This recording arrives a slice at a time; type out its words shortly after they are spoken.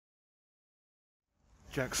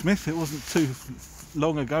Jack Smith, it wasn't too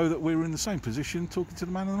long ago that we were in the same position talking to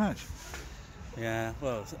the man of the match. Yeah,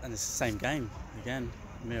 well, and it's the same game again,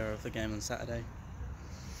 mirror of the game on Saturday.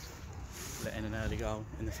 Let in an early goal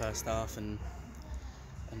in the first half and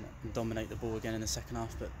dominate the ball again in the second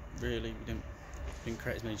half, but really we didn't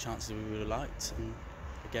create as many chances as we would have liked. And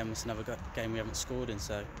again, it's another game we haven't scored in,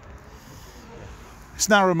 so. Yeah. It's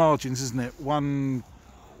narrow margins, isn't it? One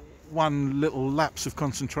little lapse of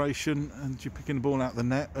concentration and you're picking the ball out of the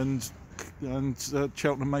net, and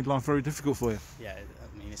Cheltenham made life very difficult for you. Yeah,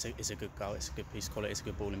 I mean it's a good goal, it's a good piece of quality, it's a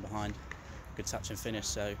good ball in behind, good touch and finish.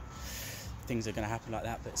 So things are going to happen like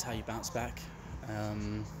that, but it's how you bounce back.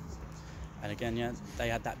 And again, yeah, they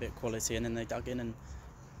had that bit of quality and then they dug in, and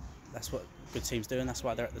that's what good teams do, and that's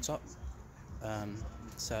why they're at the top.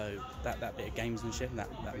 So that bit of gamesmanship,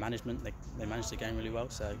 that management, they managed the game really well.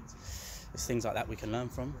 So it's things like that we can learn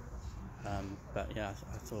from. But yeah,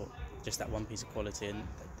 I thought just that one piece of quality, and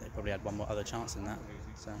they probably had one more other chance than that.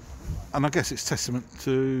 So. And I guess it's testament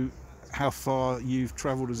to how far you've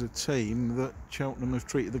travelled as a team that Cheltenham have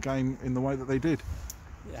treated the game in the way that they did.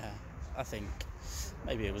 Yeah, I think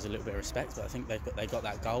maybe it was a little bit of respect, but I think they got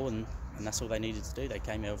that goal, and that's all they needed to do. They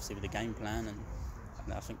came here obviously with a game plan,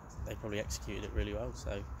 and I think they probably executed it really well.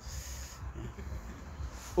 So, yeah.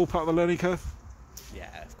 All part of the learning curve?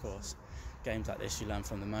 Yeah, of course. Games like this you learn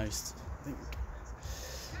from the most. I think,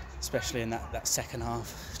 especially in that second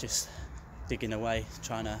half, just digging away,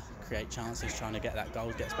 trying to create chances, trying to get that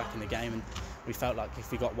goal, get us back in the game. And we felt like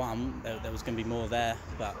if we got one, there was going to be more there,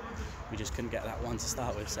 but we just couldn't get that one to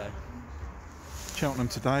start with. So. Cheltenham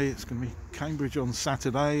today, it's going to be Cambridge on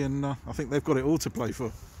Saturday, and I think they've got it all to play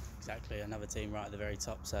for. Exactly, another team right at the very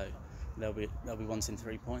top, so they'll be wanting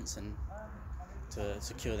 3 points, and to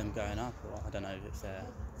secure them going up. Well, I don't know if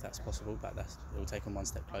that's possible, but it will take them one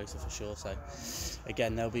step closer for sure. So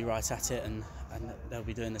again, they'll be right at it, and they'll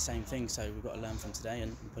be doing the same thing. So we've got to learn from today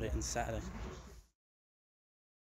and put it into Saturday.